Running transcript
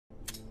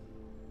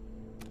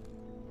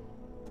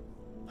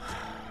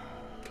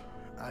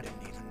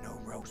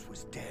Rose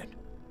was dead.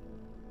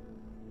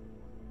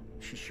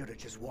 She should have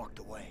just walked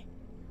away.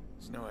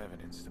 There's no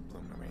evidence that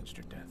Bloom arranged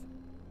her death.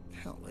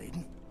 Hell,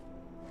 Aiden.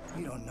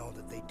 You don't know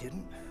that they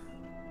didn't.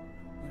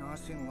 You know, I've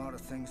seen a lot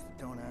of things that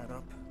don't add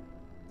up.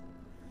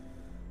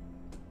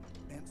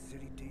 Ant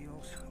City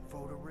deals,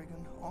 photo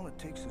rigging. All it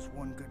takes is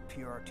one good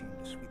PR team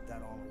to sweep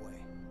that all away.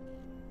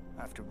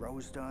 After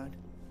Rose died,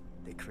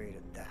 they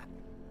created that.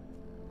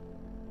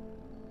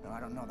 Now, I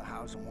don't know the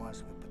hows and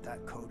whys of it, but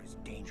that code is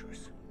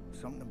dangerous.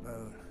 Something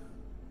about...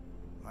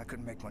 I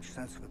couldn't make much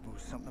sense of it, but it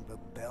was something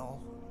about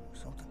Bell or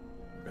something.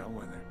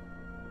 Bellwether.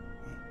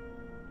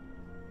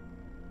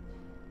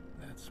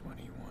 That's what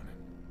he wanted.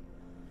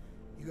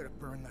 You gotta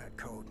burn that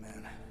code,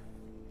 man.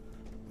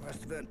 The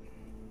rest of it,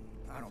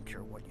 I don't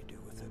care what you do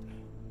with it.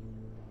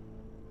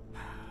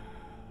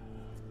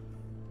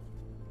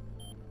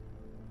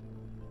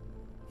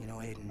 You know,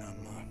 Aiden,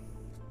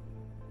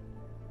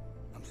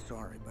 I'm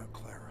sorry about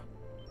Clara.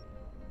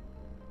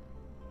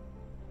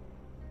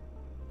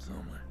 So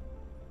am I.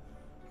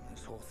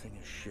 This whole thing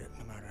is shit,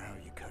 no matter how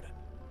you cut it.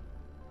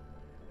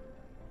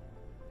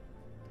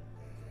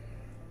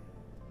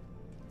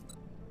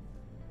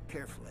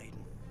 Careful,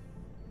 Aiden.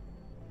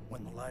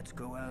 When the lights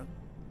go out,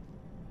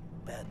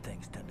 bad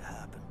things tend to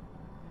happen.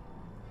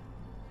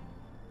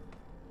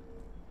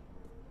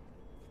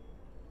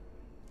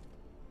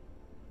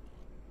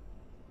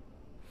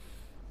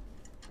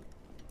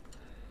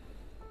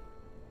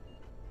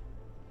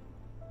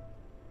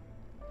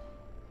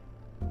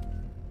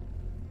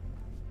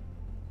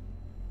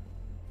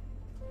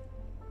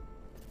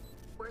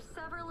 Where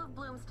several of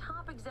Bloom's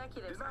top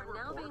executives are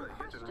now being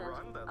questioned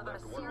about a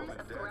series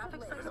of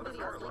graphic sex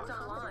videos leaked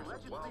online.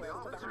 While the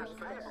officer's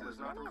face is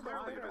not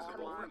clearly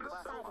visible in the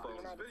cell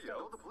phone's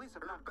video, The police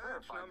have her not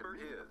badge verified number the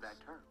meaning is. of that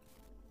term.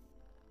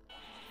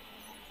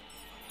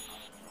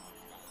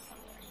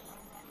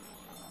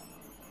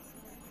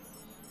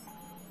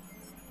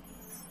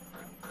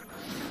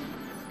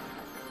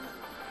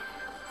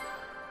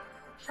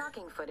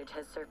 Shocking footage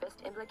has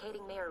surfaced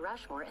implicating Mayor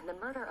Rushmore in the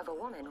murder of a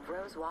woman,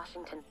 Rose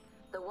Washington.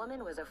 The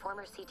woman was a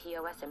former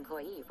CTOS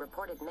employee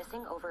reported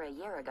missing over a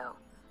year ago.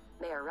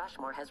 Mayor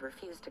Rushmore has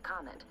refused to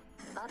comment,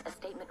 but a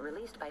statement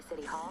released by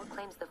City Hall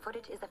claims the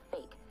footage is a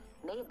fake,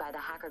 made by the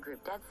hacker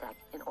group DedSec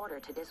in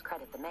order to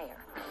discredit the mayor.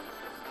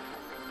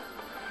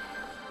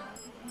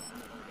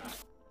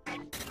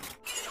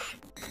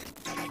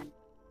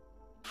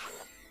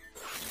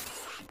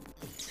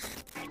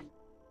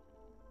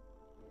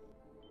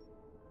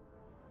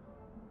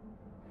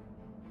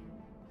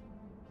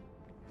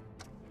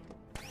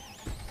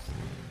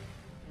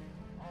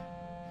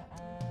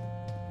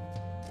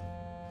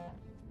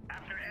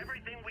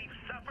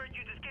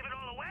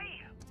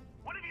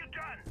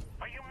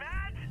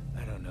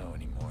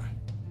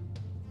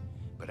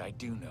 I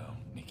do know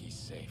Nikki's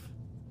safe.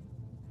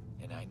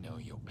 And I know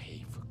you'll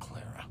pay for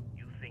Clara.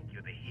 You think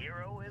you're the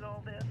hero in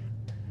all this?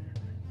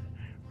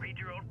 Read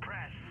your own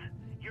press.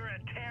 You're a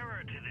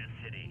terror to this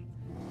city.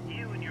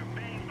 You and your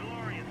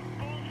vainglorious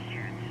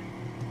bullshit.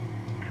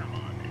 Come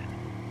on,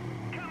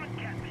 then. Come and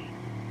get me.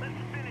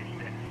 Let's finish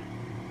this.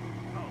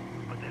 Oh,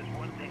 but there's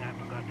one thing I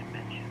forgot to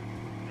mention.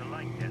 You'll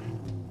like this.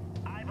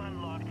 I've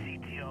unlocked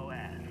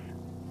CTOS.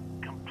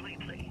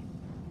 Completely.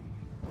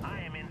 I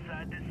am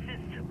inside the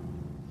system.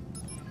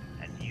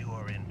 And you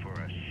are in for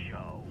a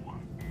show.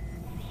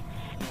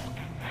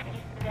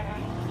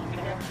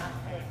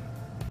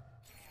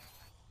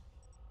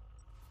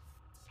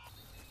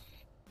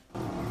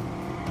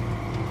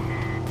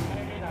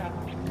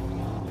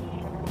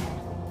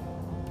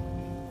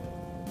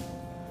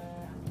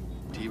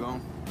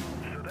 T-Bone?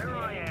 So there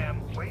I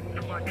am, waiting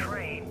for my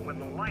train when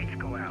the lights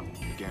go out.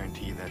 I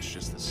guarantee that's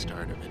just the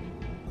start of it.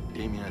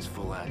 Damien has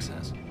full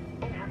access.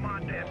 Over my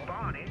dead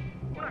body?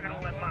 We're not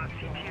gonna let my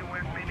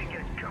CTOS baby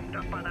get jumped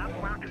up by that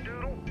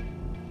wackadoodle.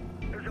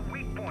 There's a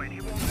weak point he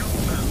won't know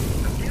about.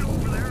 So get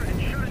over there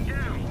and shut it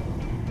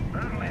down.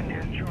 That'll end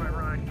his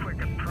joyride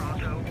quick and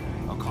pronto.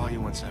 I'll call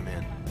you once I'm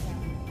in.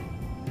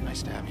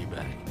 Nice to have you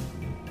back.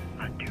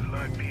 I do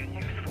like being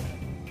useful.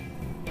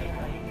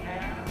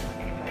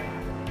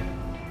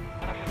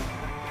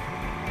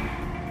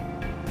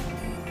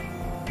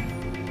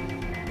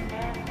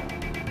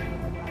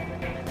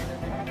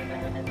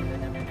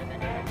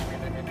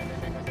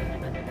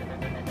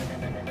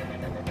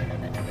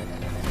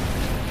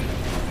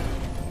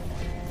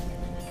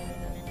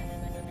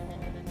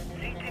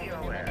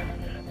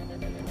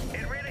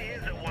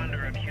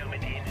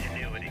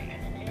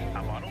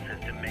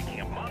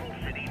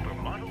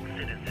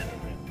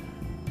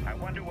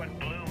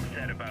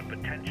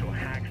 Potential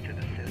hacks to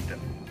the system.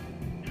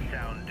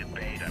 Sound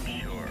debate, I'm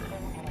sure.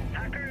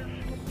 Hackers,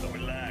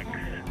 relax.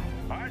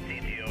 Our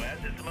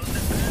CTOS is the most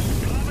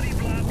advanced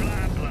blah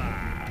blah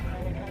blah.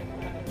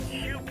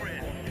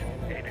 Hubris,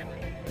 Aiden.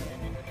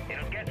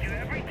 It'll get you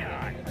every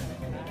time.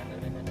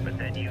 But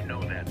then you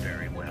know that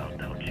very well,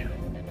 don't you?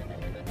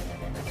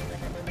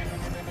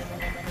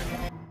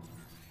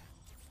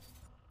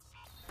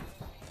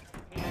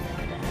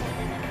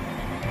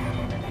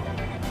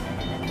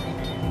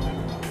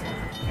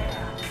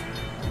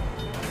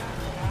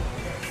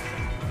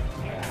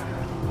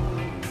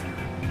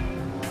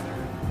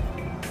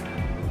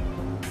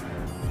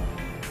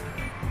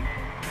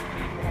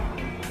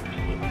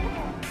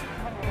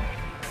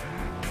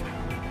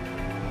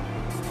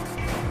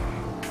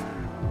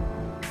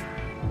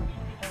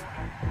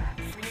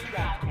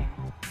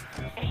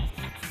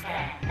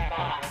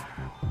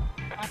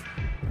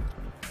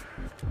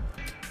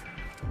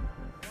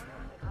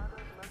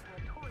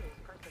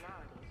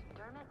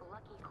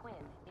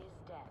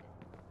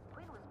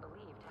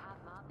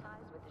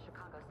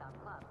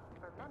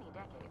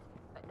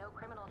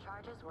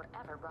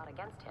 ever brought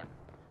against him.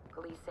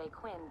 Police say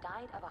Quinn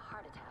died of a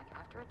heart attack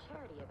after a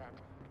charity event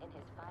in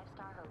his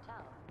five-star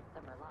hotel,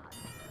 the Merlot.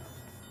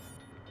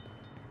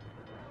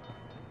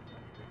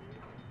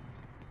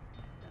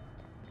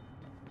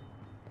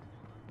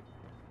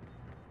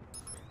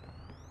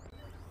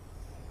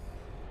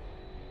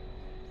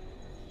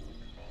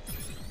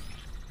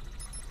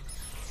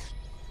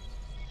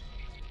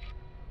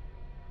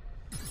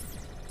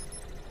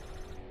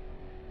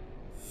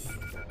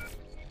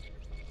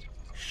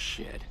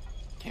 Shit.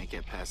 Can't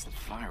get past the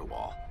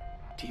firewall.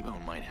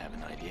 T-Bone might have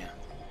an idea.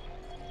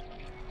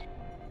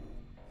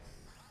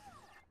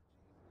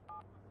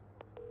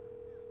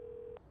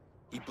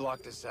 He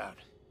blocked us out.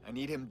 I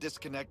need him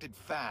disconnected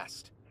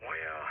fast. Well,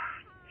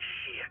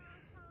 shit.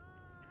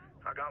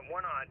 I got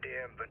one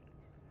idea, but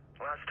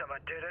last time I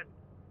did it,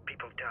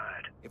 people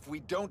died. If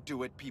we don't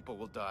do it, people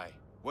will die.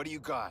 What do you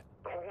got?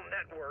 The whole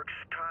network's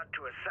tied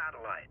to a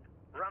satellite.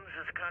 Runs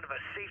as kind of a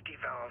safety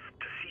valve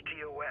to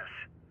CTOS.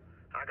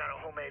 I got a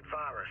homemade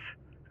virus.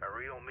 A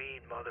real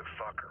mean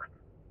motherfucker.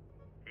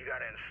 You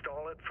gotta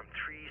install it from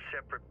 3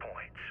 separate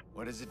points.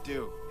 What does it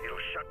do? It'll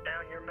shut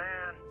down your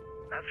man.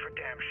 That's for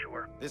damn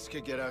sure. This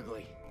could get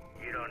ugly.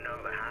 You don't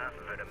know the half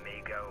of it,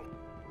 amigo.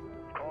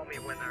 Call me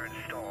when they're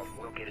installed.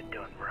 We'll get it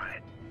done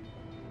right.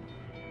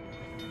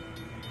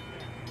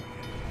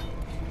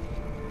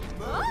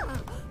 Oh,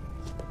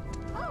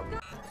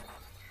 God!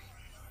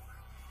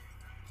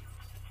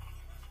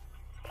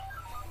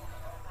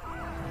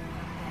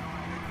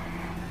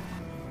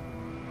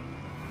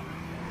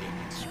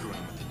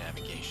 Screwing with the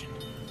navigation.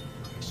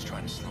 He's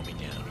trying to slow me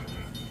down.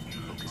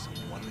 Focus on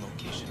one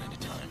location at a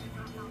time.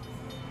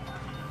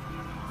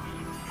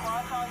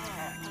 Watch all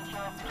units.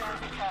 Ensure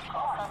security check.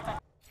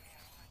 Suspect.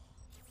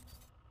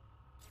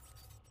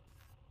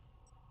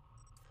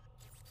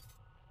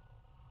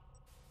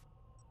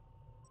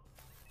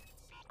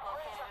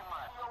 Located in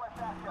Mark.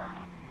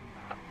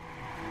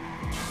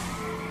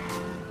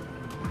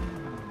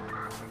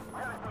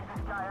 Take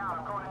this guy out.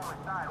 I'm going to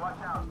his side.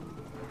 Watch out.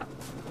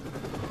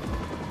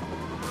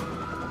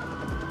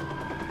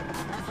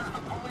 This is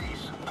the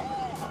police. Pull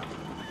over.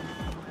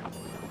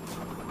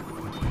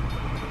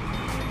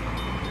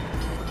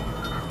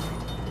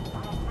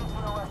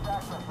 CTOS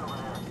access over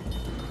here.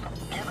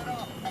 Give it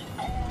up and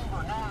pull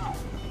over now.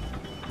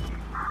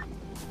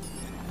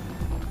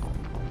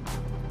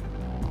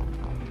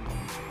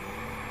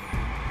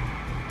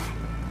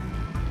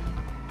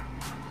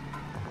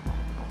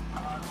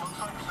 Looks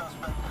like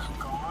suspect is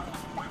gone.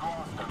 We've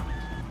lost him.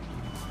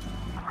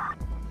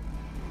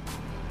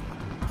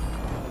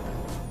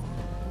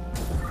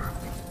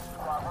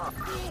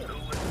 Who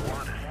would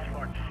want a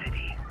smart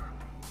city?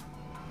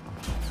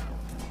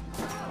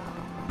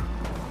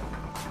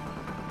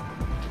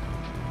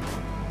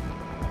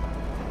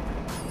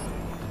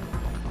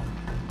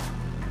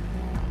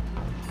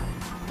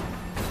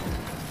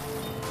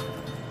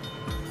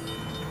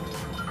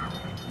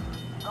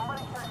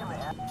 Somebody check him in.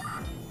 Damn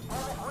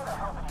it, where the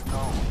hell did you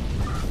go?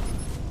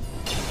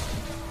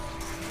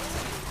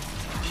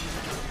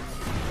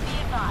 Be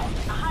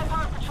advised, a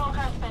high-powered patrol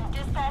car has been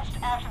dispatched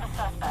after the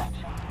suspect.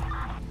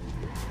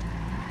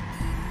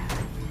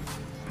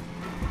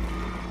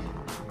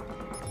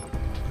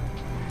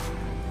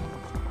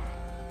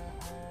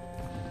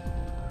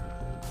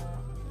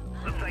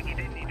 Looks like you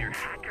didn't need your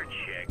hacker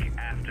check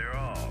after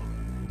all.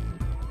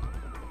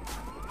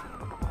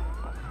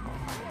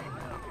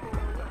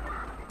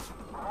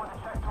 Going to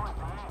check towards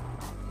the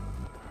east.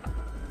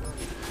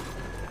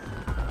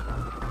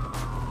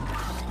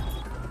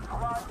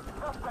 Squad,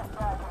 suspect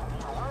back in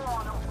view. We're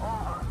on him.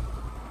 Over.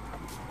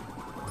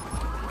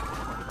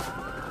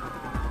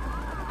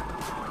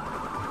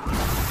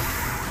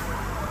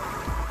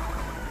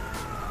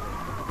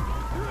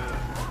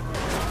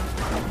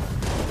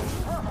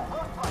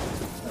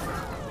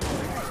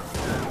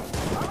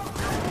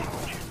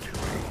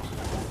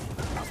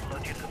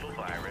 Upload your little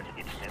virus,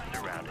 it sniffs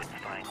around and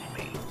finds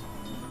me.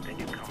 Then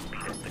you come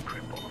beat up the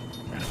cripple.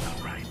 That about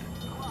right.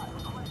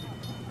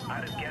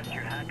 I'd have guessed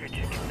your hacker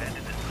chick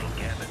invented this little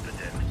gambit, but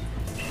then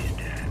she's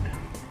dead.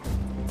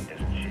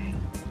 Isn't she?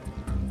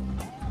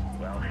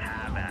 Well,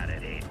 have at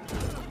it, Aiden.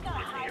 Give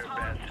me your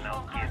best and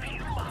I'll give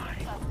you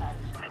mine.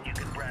 And you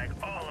can brag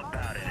all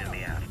about it in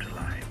the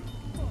afterlife.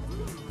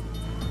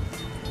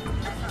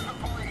 This is the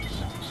police.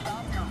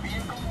 Stop your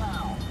vehicle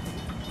now.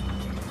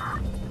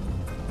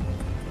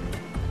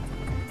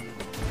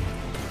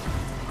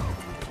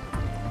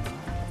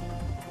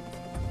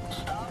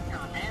 Stop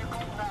your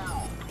vehicle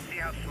now. See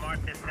how smart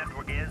this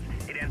network is?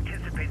 It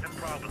anticipates a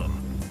problem.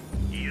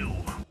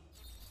 You.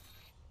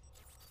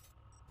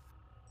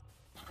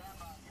 Stand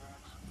by,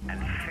 Rex. And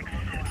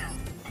fixes it.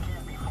 You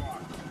can't be far.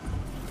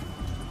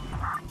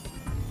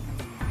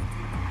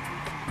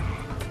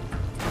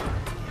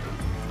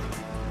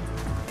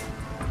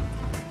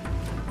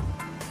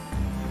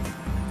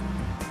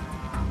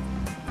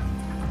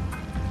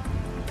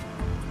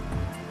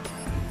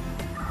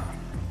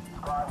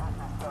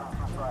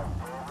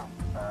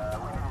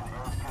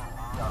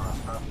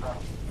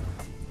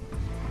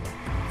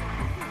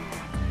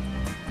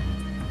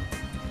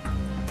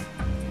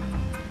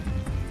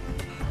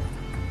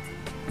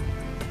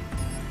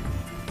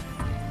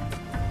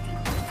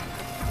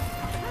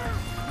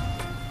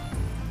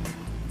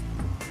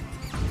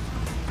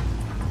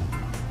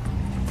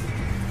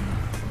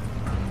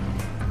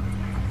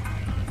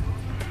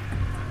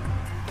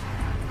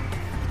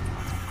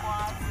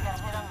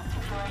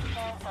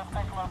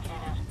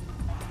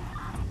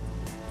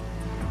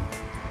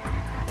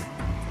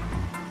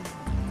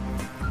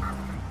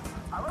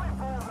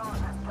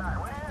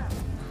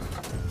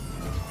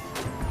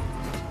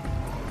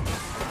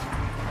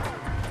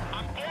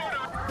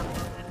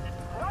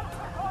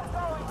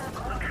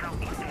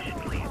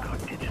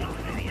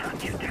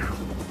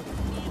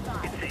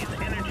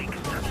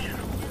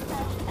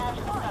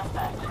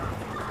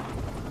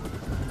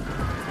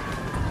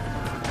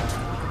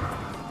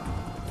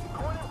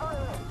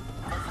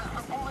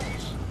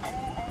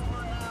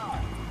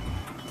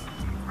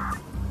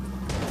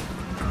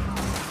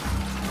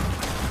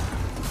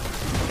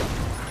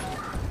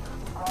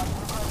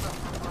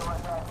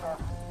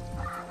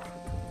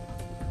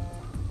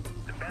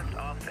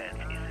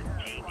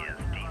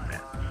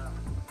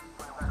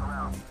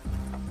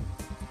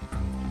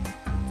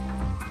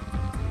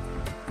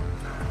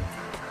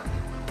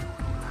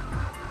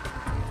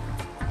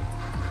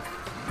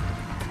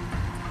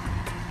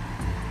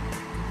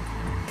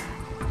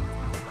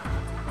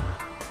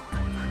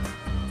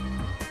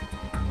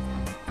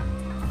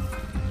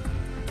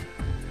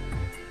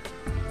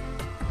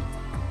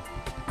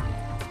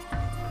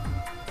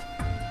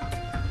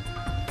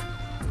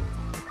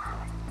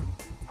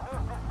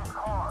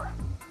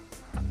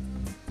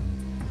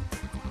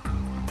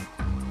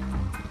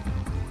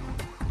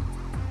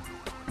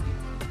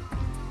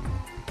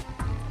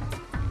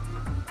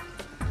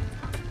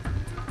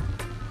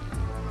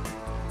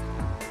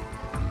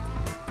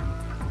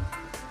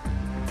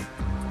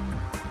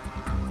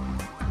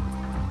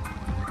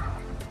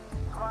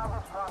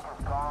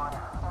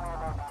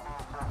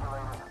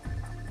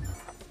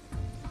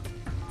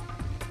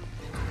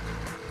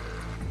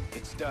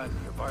 done.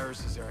 The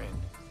viruses are in.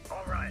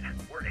 All right,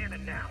 we're in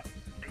it now.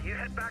 Do you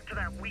head back to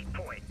that weak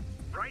point,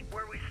 right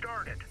where we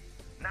started.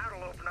 Now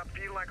it'll open up for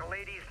you like a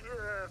lady's...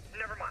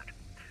 never mind.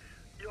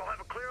 You'll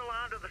have a clear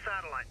line to the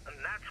satellite, and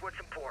that's what's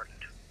important.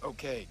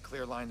 Okay,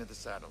 clear line to the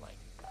satellite.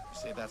 You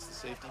say that's the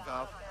safety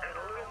valve? And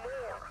a little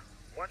more.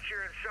 Once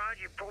you're inside,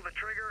 you pull the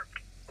trigger,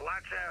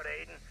 lights out,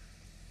 Aiden.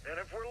 And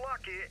if we're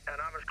lucky, and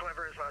I'm as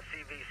clever as my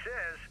CV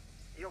says,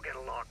 you'll get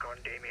a lock on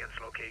Damien's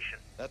location.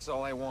 That's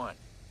all I want.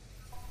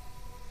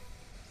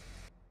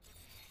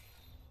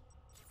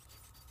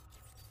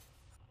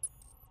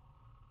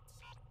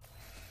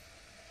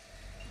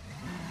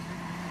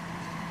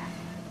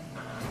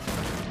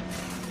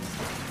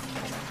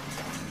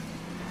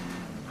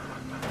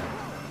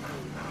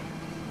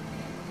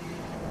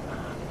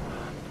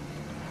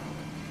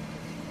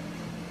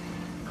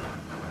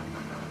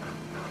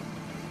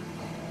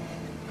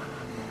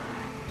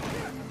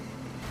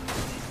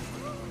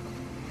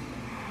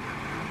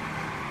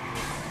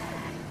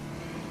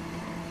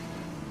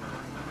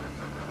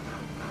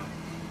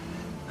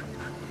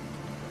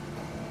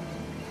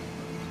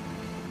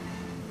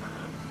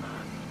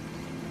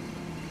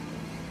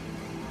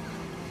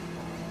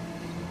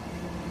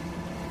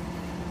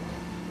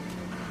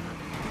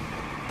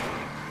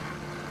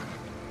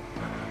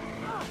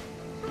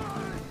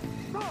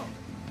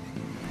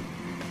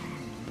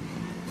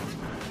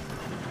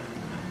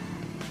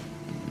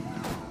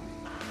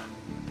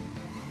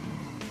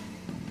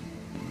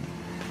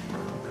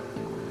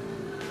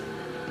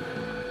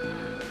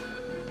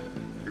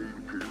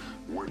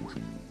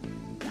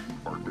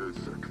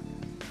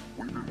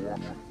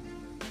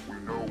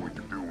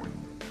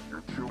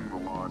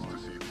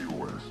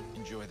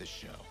 Enjoy the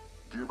show.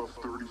 Give us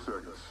 30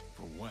 seconds.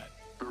 For what?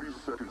 30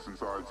 seconds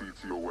inside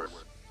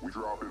GTOS. We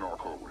drop in our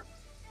code.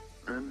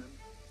 Then,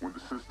 when the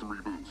system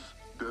reboots,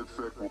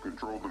 DedSec will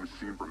control the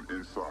machine from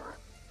inside.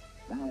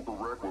 We will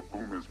correct what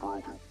Boom has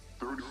broken.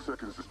 30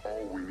 seconds is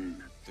all we need.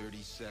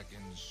 30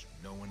 seconds,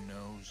 no one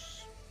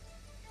knows?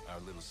 Our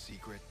little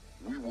secret?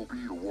 We will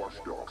be the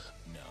watchdogs.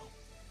 No.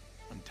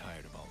 I'm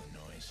tired of all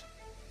the noise.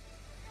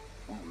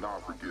 We will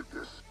not forget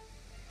this.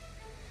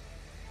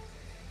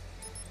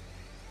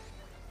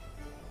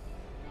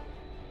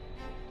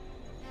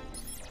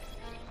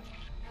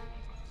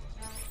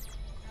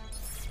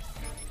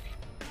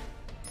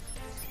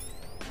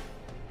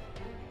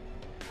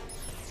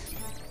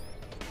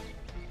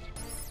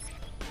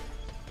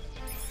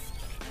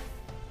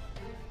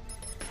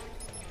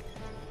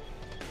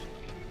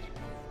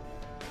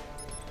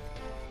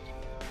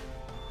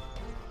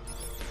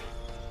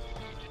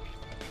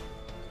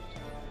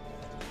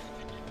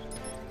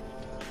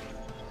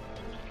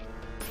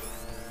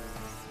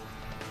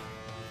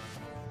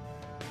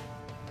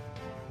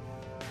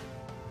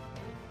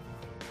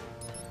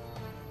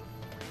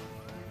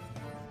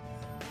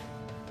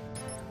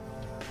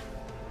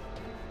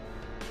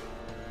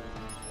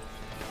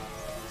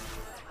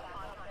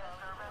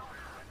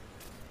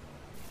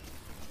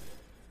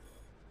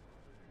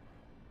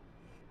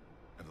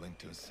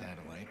 To a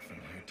satellite. From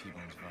here,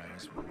 T-Bone's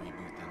virus will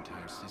reboot the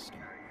entire system.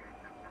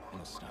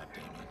 It'll stop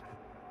Damien.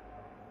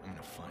 I'm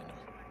gonna find him.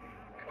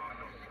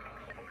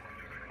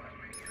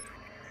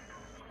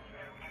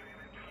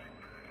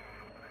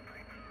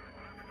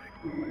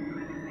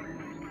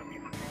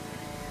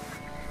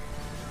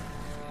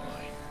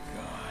 My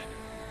God.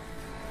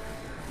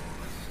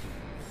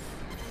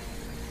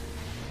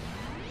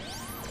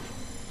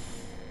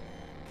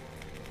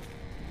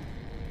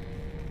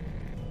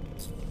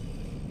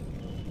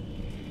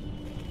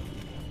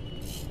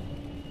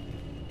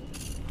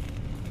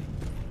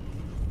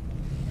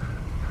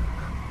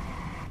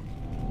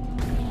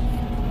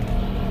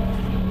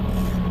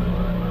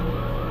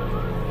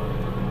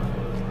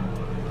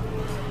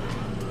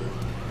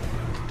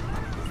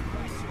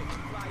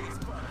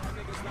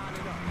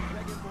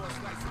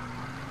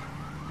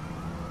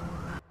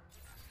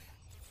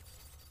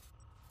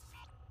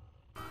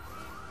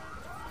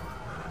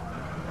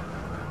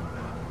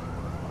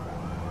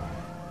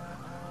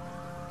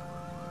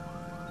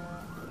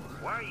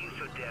 Why are you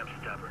so damn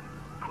stubborn?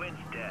 Quinn's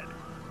dead.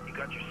 You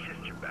got your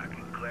sister back,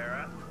 and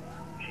Clara?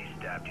 She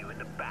stabbed you in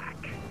the back.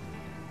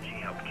 She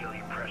helped kill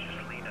your precious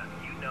Lena.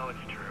 You know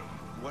it's true.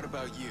 What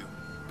about you?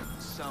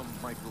 Some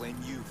might blame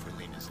you for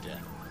Lena's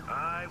death.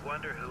 I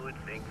wonder who would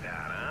think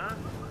that, huh?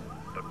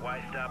 But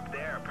why stop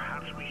there?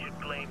 Perhaps we should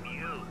blame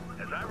you.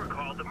 As I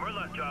recall, the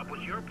Murloc job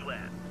was your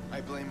plan.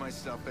 I blame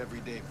myself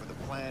every day for the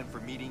plan, for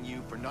meeting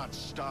you, for not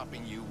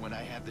stopping you when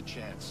I had the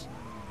chance.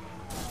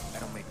 I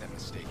don't make that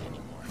mistake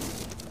anymore.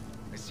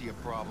 I see a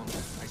problem,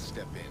 I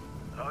step in.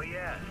 Oh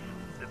yes,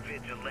 the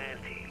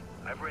vigilante.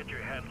 I've read your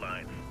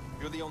headlines.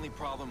 You're the only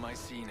problem I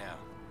see now,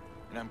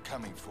 and I'm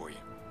coming for you.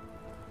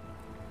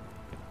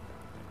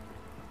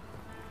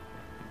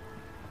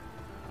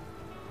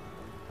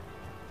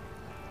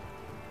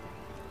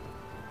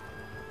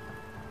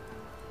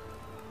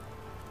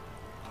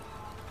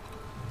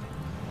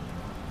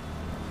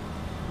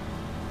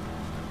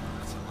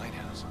 It's a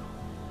lighthouse.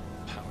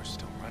 Power's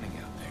still running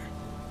out there.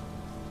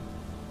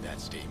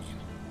 That's Damien.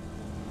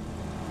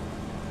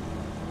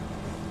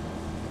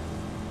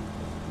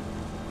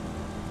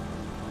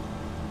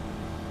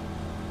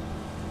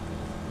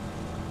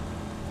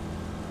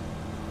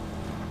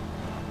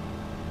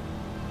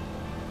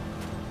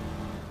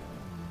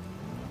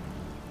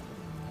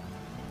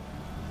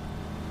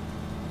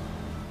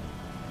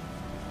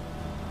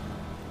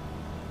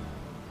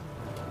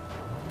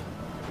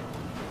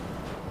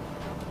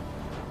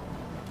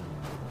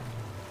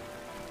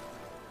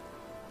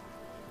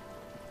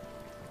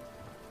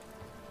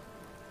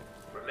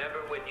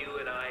 when you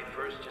and I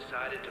first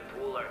decided to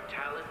pool our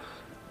talents?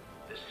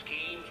 The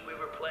schemes we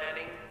were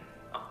planning?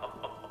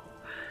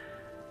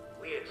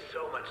 We had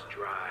so much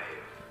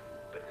drive,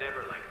 but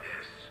never like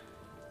this.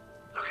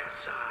 Look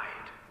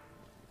outside.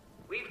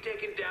 We've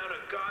taken down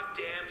a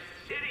goddamn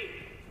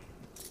city!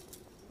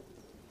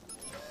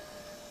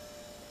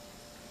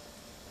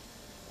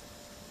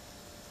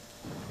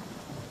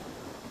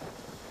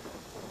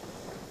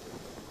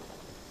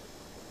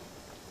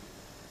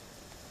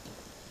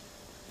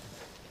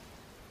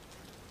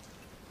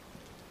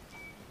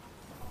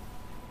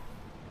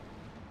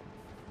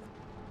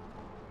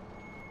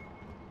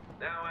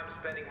 Now I'm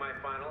spending my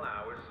final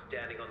hours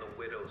standing on the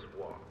Widow's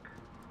Walk.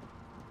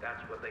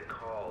 That's what they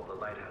call the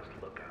Lighthouse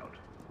Lookout.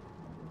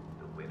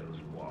 The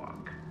Widow's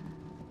Walk.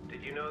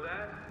 Did you know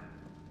that?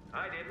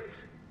 I didn't.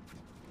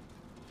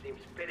 Seems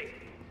fitting.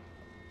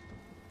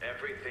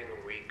 Everything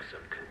reeks of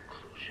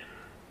conclusion.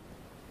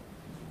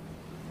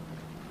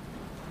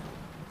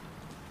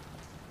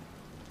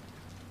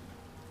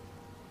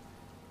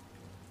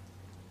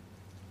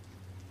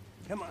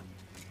 Come on.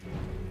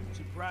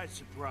 Surprise,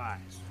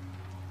 surprise.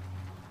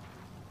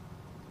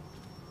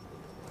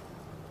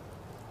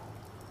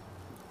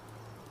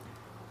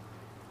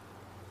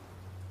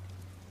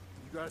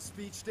 You got a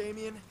speech,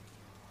 Damien?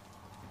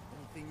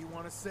 Anything you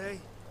want to say?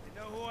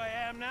 You know who I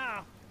am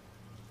now?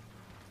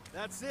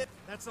 That's it?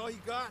 That's all you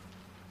got?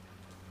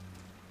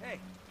 Hey,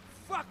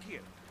 fuck you.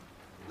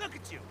 Look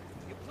at you.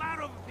 You plowed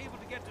over people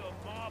to get to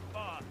a mob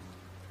boss.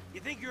 You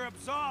think you're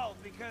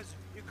absolved because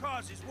your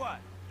cause is what?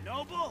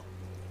 Noble?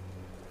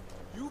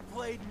 You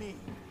played me.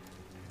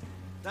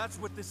 That's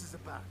what this is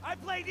about. I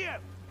played you.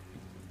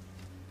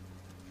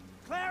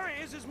 Clara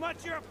is as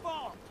much your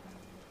fault.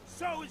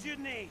 So is your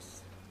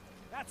niece.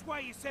 That's why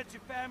you sent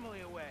your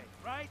family away,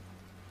 right?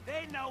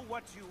 They know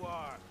what you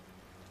are.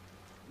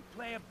 You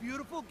play a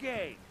beautiful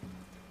game,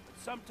 but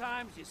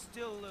sometimes you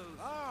still lose.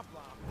 Blah,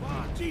 blah,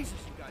 blah. Jesus,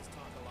 you guys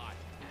talk a lot.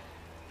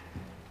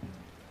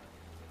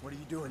 What are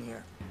you doing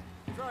here?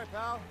 Sorry,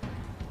 pal.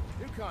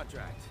 New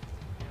contract.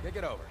 Kick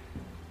it over.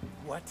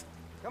 What?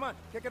 Come on,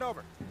 kick it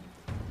over.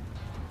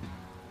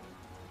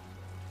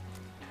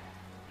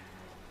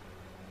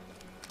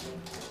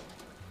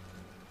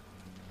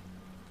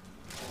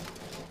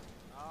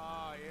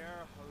 Oh,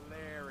 you're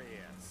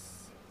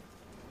hilarious.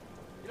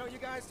 You know, you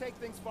guys take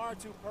things far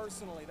too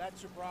personally.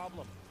 That's your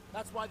problem.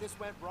 That's why this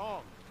went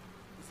wrong.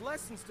 There's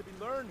lessons to be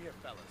learned here,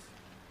 fellas.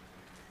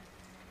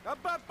 Up,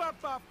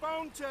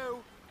 phone 2.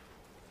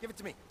 Give it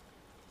to me.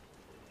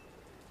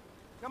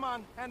 Come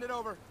on, hand it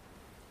over.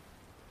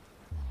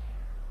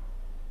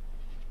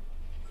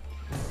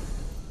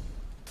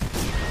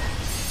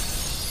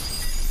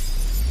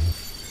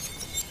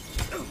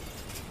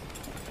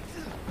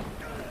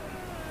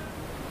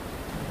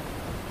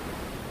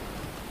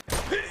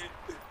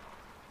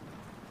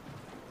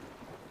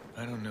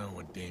 I don't know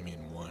what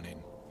Damien wanted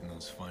in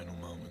those final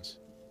moments.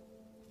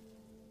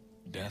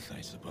 Death,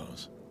 I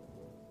suppose.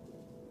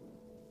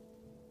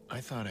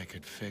 I thought I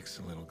could fix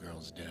the little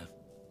girl's death,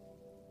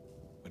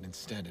 but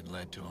instead it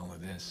led to all of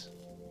this.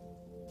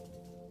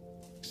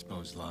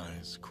 Exposed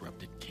lies,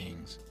 corrupted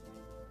kings,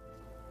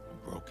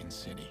 a broken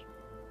city.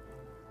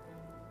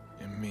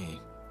 And me,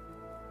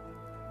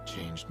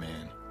 changed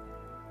man.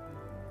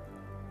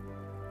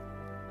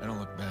 I don't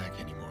look back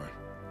anymore.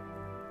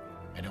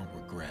 I don't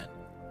regret.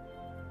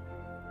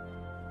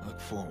 I look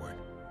forward.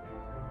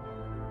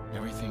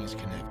 Everything is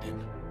connected,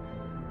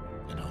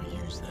 and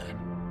I'll use that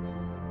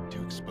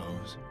to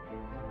expose,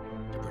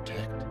 to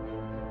protect,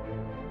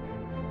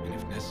 and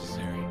if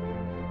necessary,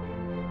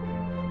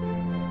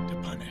 to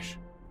punish.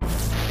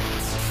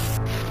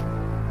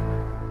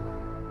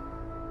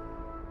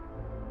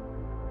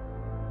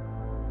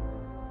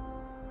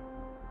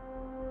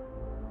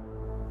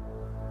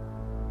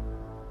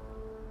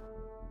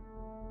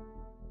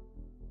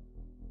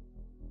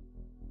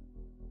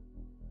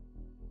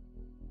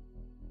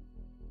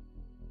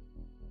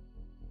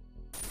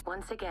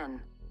 Once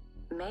again,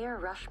 Mayor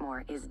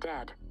Rushmore is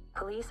dead.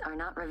 Police are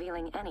not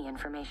revealing any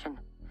information.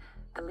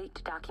 The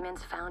leaked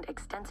documents found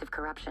extensive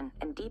corruption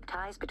and deep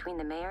ties between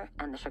the mayor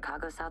and the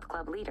Chicago South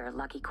Club leader,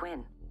 Lucky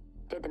Quinn.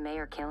 Did the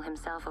mayor kill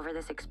himself over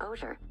this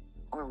exposure,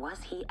 or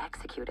was he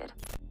executed?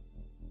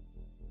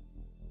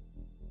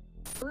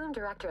 Bloom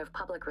Director of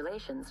Public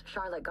Relations,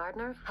 Charlotte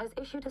Gardner, has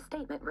issued a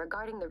statement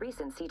regarding the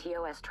recent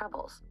CTOS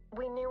troubles.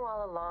 We knew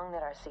all along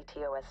that our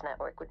CTOS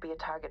network would be a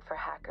target for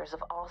hackers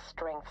of all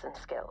strengths and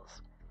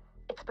skills.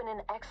 It's been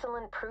an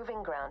excellent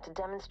proving ground to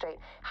demonstrate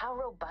how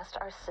robust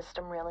our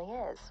system really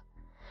is.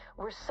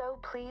 We're so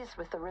pleased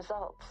with the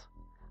results.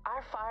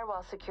 Our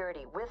firewall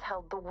security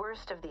withheld the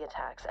worst of the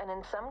attacks, and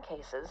in some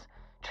cases,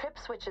 trip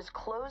switches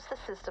closed the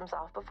systems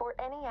off before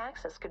any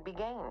access could be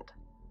gained.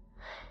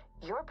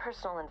 Your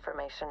personal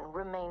information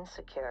remains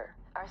secure.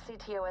 Our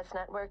CTOS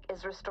network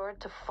is restored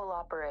to full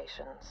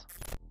operations.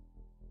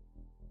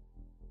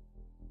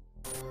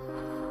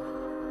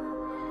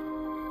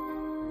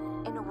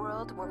 In a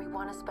world where we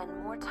want to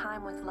spend more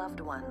time with loved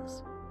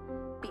ones,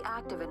 be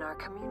active in our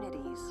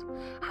communities,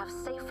 have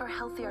safer,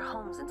 healthier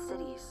homes and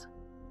cities,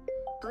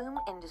 Bloom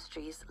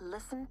Industries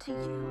listen to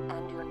you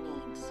and your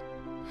needs.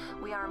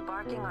 We are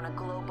embarking on a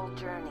global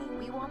journey.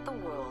 We want the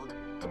world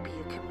to be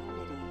a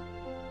community.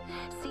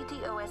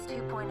 CTOS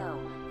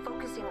 2.0,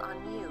 focusing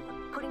on you,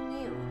 putting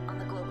you on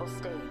the global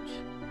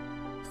stage.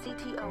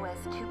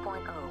 CTOS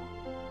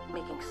 2.0,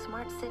 making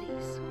smart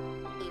cities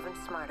even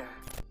smarter.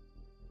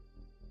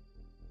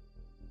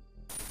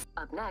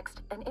 Up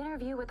next, an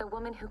interview with a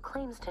woman who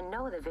claims to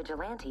know the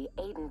vigilante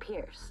Aiden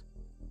Pierce.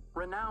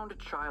 Renowned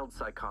child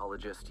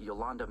psychologist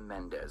Yolanda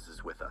Mendez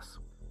is with us.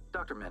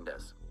 Dr.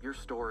 Mendez, your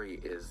story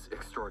is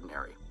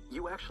extraordinary.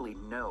 You actually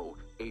know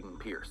Aiden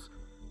Pierce,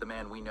 the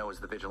man we know as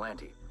the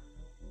vigilante.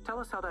 Tell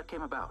us how that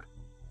came about.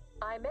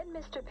 I met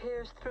Mr.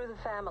 Pierce through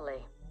the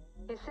family,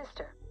 his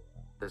sister.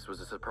 This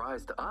was a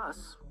surprise to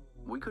us.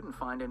 We couldn't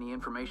find any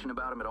information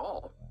about him at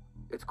all.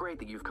 It's great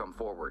that you've come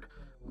forward.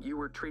 You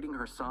were treating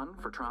her son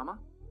for trauma?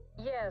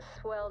 Yes,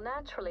 well,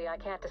 naturally I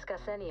can't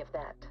discuss any of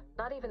that.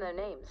 Not even their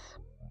names.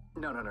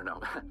 No.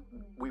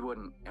 We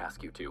wouldn't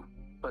ask you to.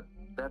 But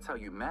that's how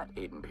you met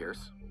Aiden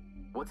Pierce.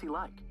 What's he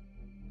like?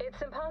 It's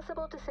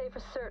impossible to say for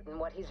certain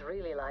what he's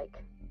really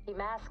like. He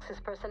masks his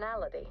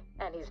personality,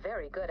 and he's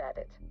very good at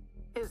it.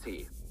 Is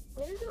he?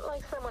 It isn't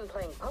like someone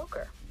playing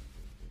poker.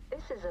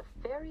 This is a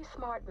very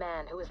smart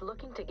man who is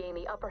looking to gain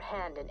the upper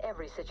hand in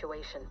every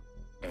situation.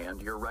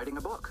 And you're writing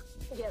a book.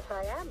 Yes,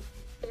 I am.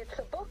 It's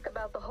a book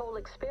about the whole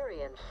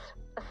experience,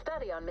 a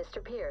study on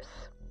Mr.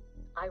 Pierce.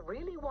 I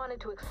really wanted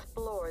to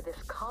explore this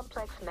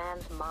complex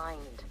man's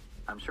mind.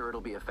 I'm sure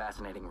it'll be a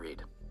fascinating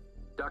read.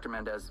 Dr.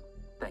 Mendez,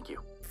 thank you.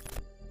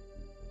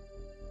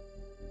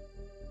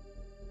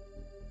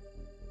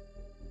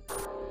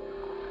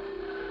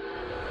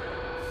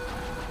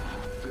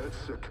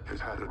 DedSec has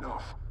had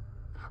enough.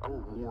 Our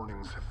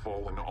warnings have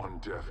fallen on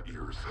deaf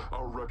ears.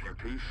 Our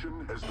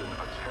reputation has been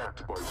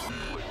attacked by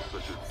weaklings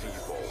such as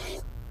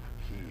D-Vault.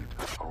 Heed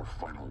our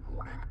final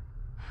warning.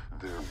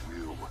 There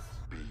will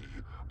be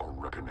a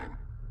reckoning.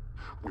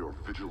 We are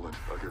vigilant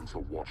against the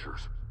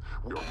Watchers.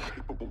 We are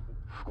capable.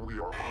 We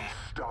are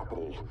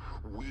unstoppable.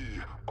 We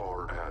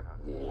are at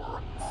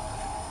war.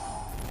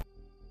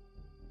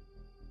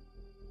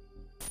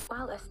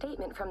 While a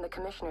statement from the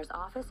Commissioner's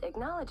office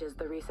acknowledges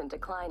the recent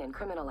decline in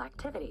criminal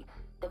activity,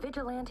 the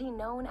vigilante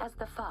known as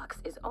the Fox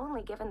is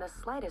only given the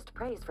slightest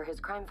praise for his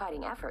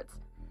crime-fighting efforts.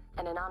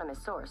 An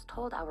anonymous source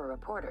told our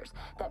reporters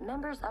that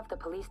members of the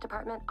police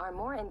department are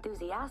more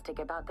enthusiastic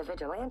about the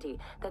vigilante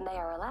than they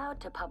are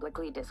allowed to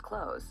publicly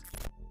disclose.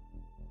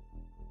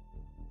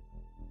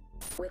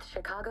 With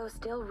Chicago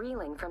still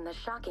reeling from the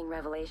shocking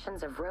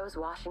revelations of Rose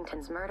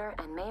Washington's murder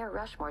and Mayor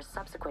Rushmore's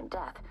subsequent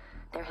death,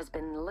 there has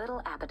been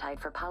little appetite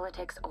for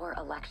politics or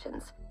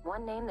elections.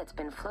 One name that's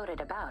been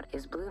floated about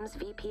is Bloom's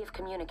VP of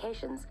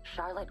Communications,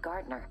 Charlotte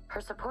Gardner.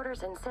 Her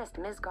supporters insist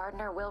Ms.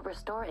 Gardner will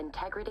restore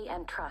integrity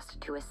and trust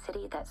to a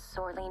city that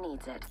sorely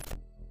needs it.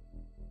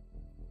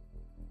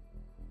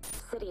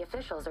 City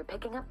officials are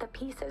picking up the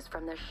pieces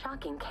from the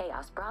shocking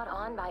chaos brought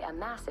on by a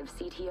massive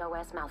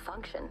CTOS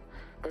malfunction.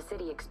 The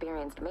city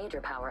experienced major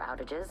power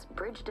outages,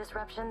 bridge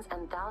disruptions,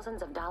 and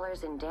thousands of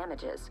dollars in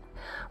damages.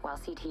 While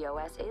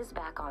CTOS is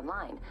back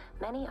online,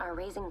 many are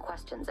raising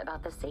questions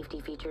about the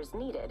safety features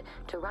needed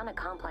to run a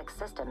complex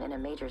system in a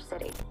major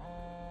city.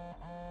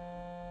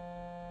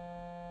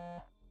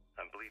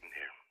 I'm bleeding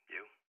here.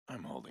 You?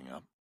 I'm holding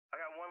up. I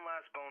got one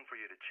last bone for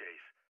you to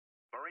chase.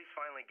 Maurice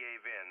finally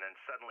gave in, then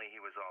suddenly he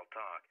was all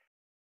talk.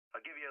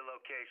 I'll give you a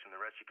location,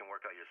 the rest you can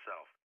work out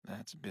yourself.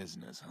 That's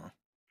business, huh?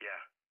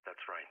 Yeah,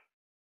 that's right.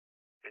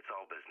 It's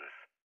all business.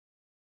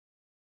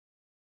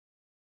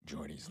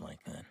 Jordy's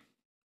like that.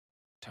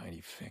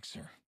 Tidy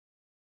fixer.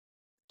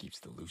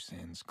 Keeps the loose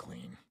ends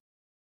clean.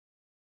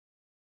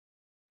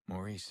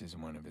 Maurice is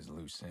one of his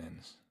loose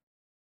ends,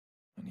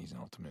 and he's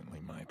ultimately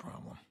my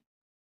problem.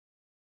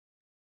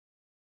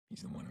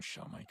 He's the one who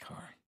shot my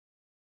car,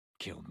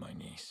 killed my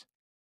niece.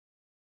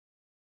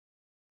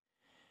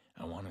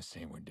 I want to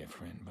say we're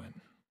different, but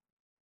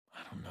I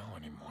don't know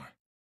anymore.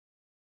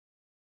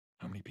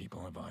 How many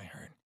people have I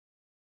hurt?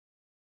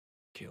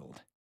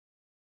 Killed?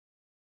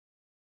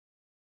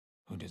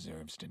 Who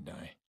deserves to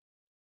die?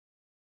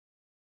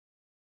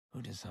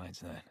 Who decides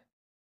that?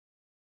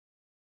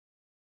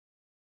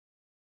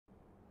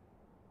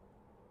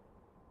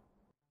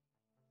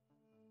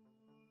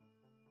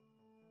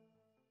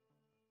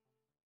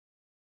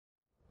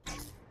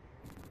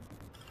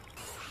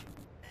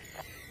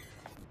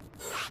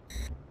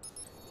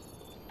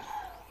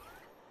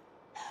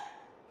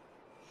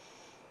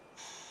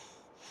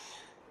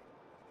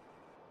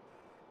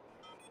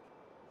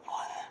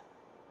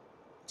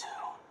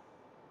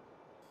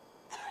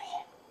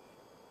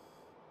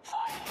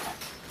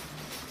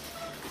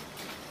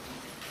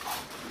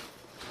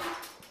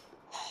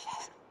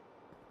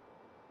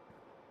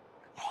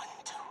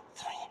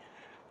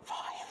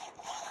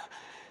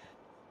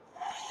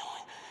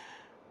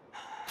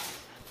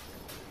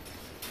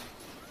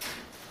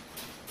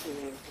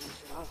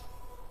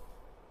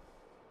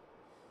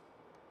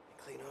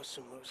 Clean out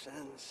some loose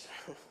ends.